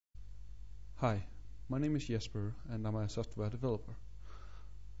Hi, my name is Jesper and I'm a software developer.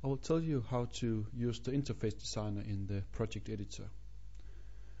 I will tell you how to use the interface designer in the project editor.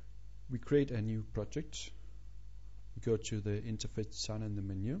 We create a new project. We go to the interface designer in the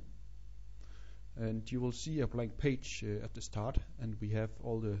menu and you will see a blank page at the start, and we have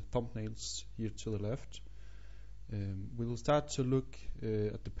all the thumbnails here to the left. We will start to look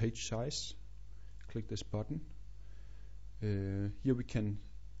at the page size. Click this button. Here we can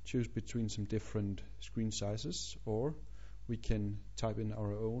choose between some different screen sizes, or we can type in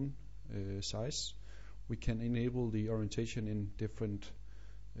our own size. We can enable the orientation in different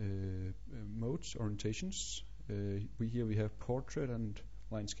modes, orientations. Here we have portrait and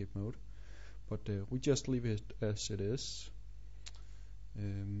landscape mode, but we just leave it as it is.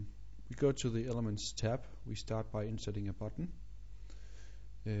 We go to the Elements tab. We start by inserting a button.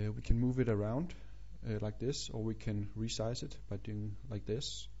 We can move it around like this, or we can resize it by doing like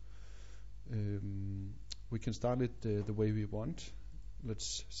this. We can start it the way we want.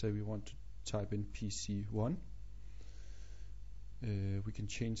 Let's say we want to type in PC1. We can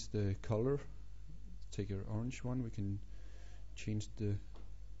change the color, take an orange one. We can change the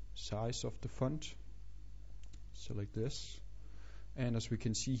size of the font, so like this. And as we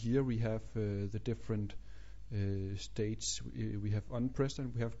can see here, we have the different states. We have unpressed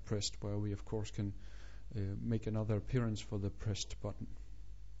and we have pressed, where we of course can make another appearance for the pressed button.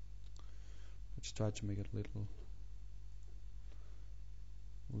 Let's try to make it a little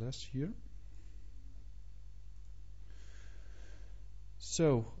less here.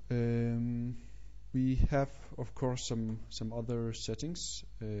 So we have of course some other settings.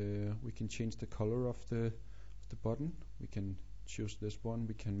 We can change the color of the button. We can choose this one.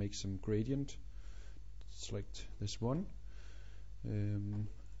 We can make some gradient. Select this one, and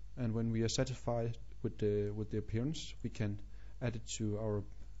when we are satisfied with the appearance, we can add it to our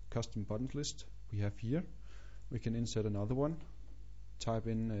custom buttons list we have here. We can insert another one, type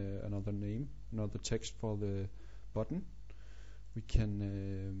in another name, another text for the button. We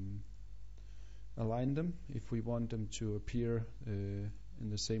can align them if we want them to appear in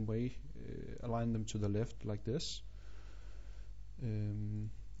the same way. Align them to the left like this.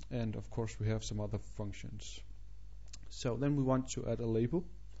 And of course we have some other functions. So then we want to add a label.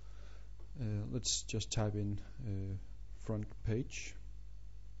 Let's just type in front page.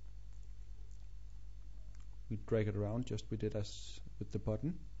 We drag it around just we did as with the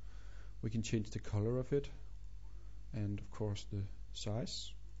button. We can change the color of it and of course the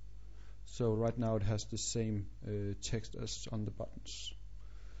size. So right now it has the same text as on the buttons.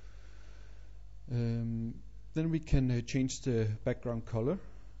 Then we can change the background color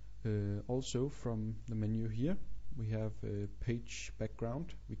also from the menu here. We have a page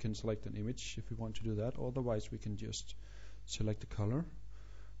background. We can select an image if we want to do that. Otherwise we can just select the color.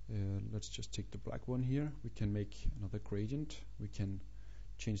 Let's just take the black one here. We can make another gradient. We can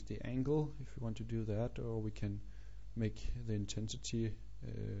change the angle if we want to do that, or we can make the intensity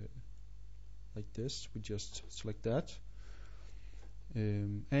like this. We just select that.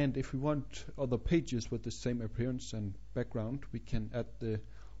 And if we want other pages with the same appearance and background, we can add the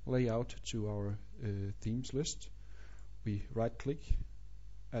layout to our themes list. We right click,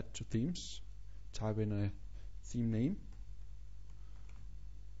 add to themes, type in a theme name,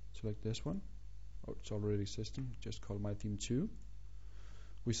 select this one. Oh, it's already existing, just call my theme 2.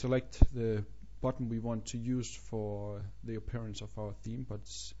 We select the button we want to use for the appearance of our theme, but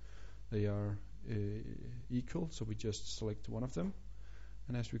they are equal, so we just select one of them.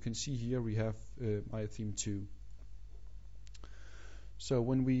 And as we can see here, we have my theme 2. So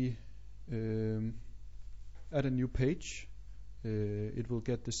when we add a new page, it will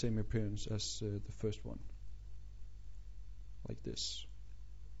get the same appearance as the first one, like this.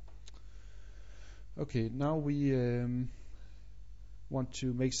 Okay, now we want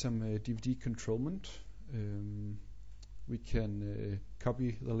to make some DVD controlment. We can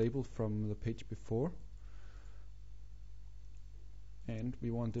copy the label from the page before, and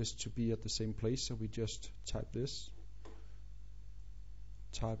we want this to be at the same place, so we just type this,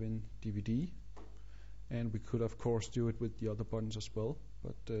 type in DVD, and we could of course do it with the other buttons as well,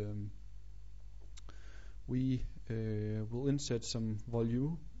 but we will insert some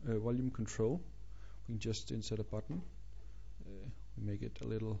volume control. We can just insert a button. We make it a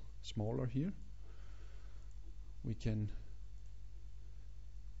little smaller here. We can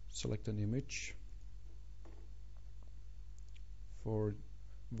select an image for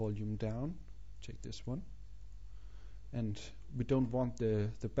volume down. Take this one, and we don't want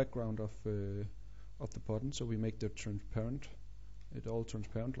the background of the button, so we make it transparent. It all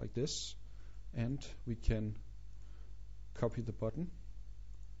transparent like this, and we can copy the button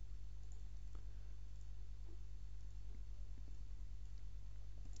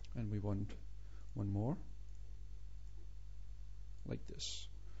we want one more like this.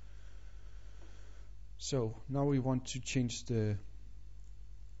 So now we want to change the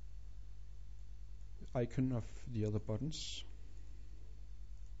icon of the other buttons.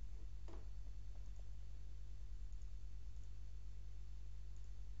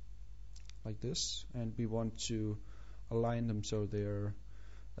 Like this, and we want to align them so they're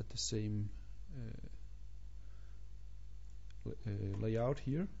at the same layout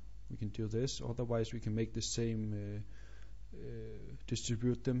here. We can do this, otherwise we can make the same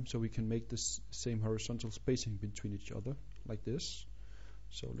distribute them so we can make this same horizontal spacing between each other like this.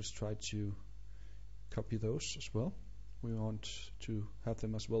 So let's try to copy those as well. We want to have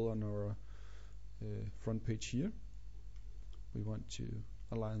them as well on our front page here. We want to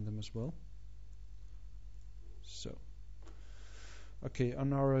align them as well. So okay,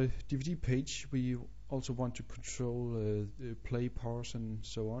 on our DVD page we also want to control the play, pause and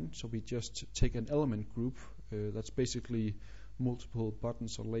so on. So we just take an element group that's basically multiple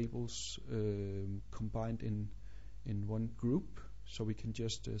buttons or labels combined in one group. So we can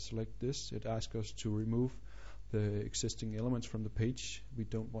just select this. It asks us to remove the existing elements from the page. We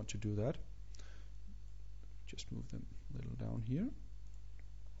don't want to do that. Just move them a little down here.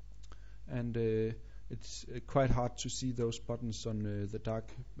 And it's quite hard to see those buttons on the dark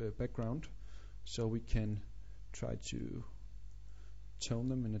background, so we can try to tone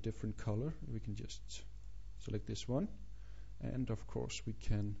them in a different color. We can just select this one, and of course we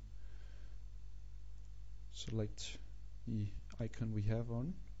can select the icon we have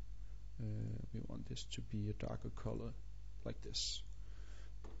on. We want this to be a darker color like this.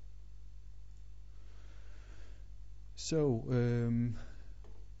 So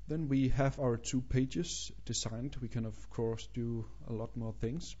then we have our two pages designed. We can of course do a lot more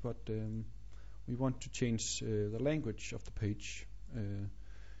things, but we want to change the language of the page.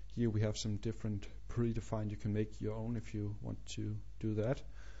 Here we have some different predefined. You can make your own if you want to do that.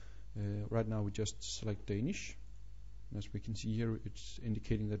 Right now we just select Danish. As we can see here, it's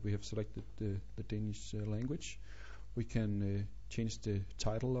indicating that we have selected the Danish language. We can change the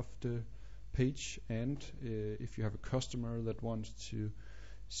title of the page, and if you have a customer that wants to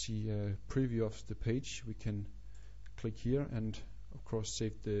see a preview of the page, we can click here and of course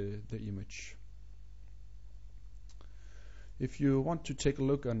save the image. If you want to take a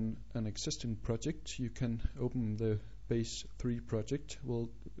look on an existing project, you can open the base 3 project,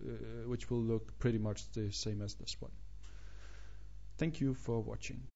 which will look pretty much the same as this one. Thank you for watching.